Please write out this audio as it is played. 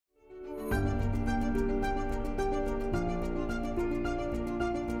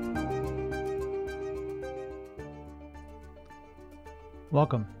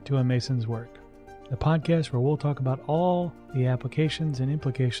Welcome to A Mason's Work, the podcast where we'll talk about all the applications and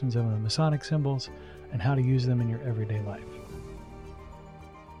implications of the Masonic symbols and how to use them in your everyday life.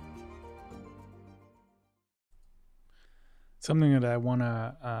 Something that I want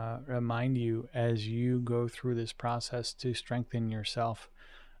to remind you as you go through this process to strengthen yourself,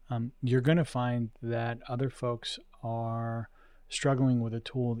 you're going to find that other folks are struggling with a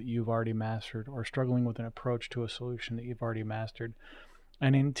tool that you've already mastered or struggling with an approach to a solution that you've already mastered.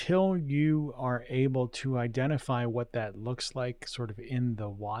 And until you are able to identify what that looks like sort of in the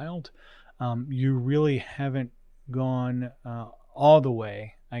wild, you really haven't gone all the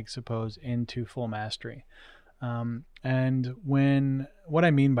way, I suppose, into full mastery. And what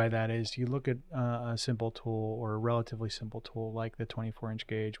I mean by that is you look at a simple tool or a relatively simple tool like the 24-inch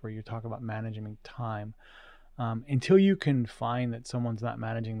gauge where you talk about managing time. Until you can find that someone's not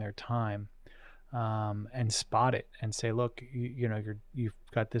managing their time, and spot it and say, look, you've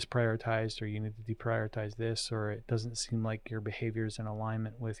got this prioritized, or you need to deprioritize this, or it doesn't seem like your behavior is in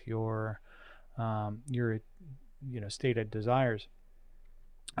alignment with your stated desires.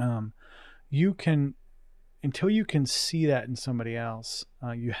 Until you can see that in somebody else,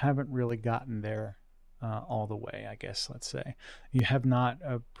 you haven't really gotten there all the way, I guess, let's say. You have not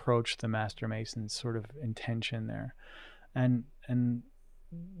approached the Master Mason's sort of intention there. And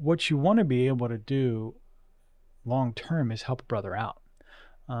what you want to be able to do long term is help a brother out.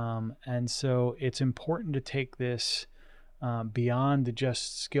 And so it's important to take this beyond the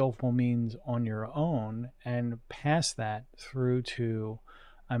just skillful means on your own and pass that through to,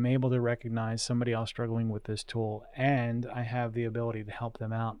 I'm able to recognize somebody else struggling with this tool and I have the ability to help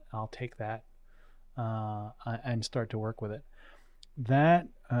them out. I'll take that and start to work with it. That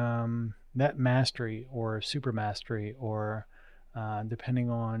mastery or super mastery, or depending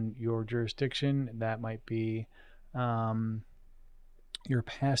on your jurisdiction, that might be your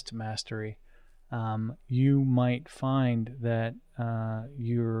past mastery. You might find that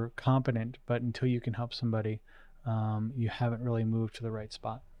you're competent, but until you can help somebody, you haven't really moved to the right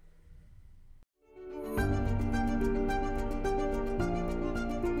spot.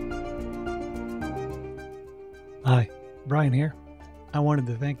 Hi, Brian here. I wanted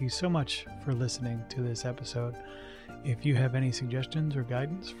to thank you so much for listening to this episode. If you have any suggestions or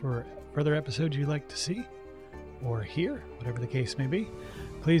guidance for further episodes you'd like to see or hear, whatever the case may be,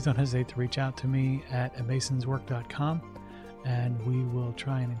 please don't hesitate to reach out to me at amasonswork.com, and we will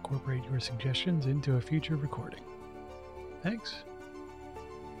try and incorporate your suggestions into a future recording. Thanks.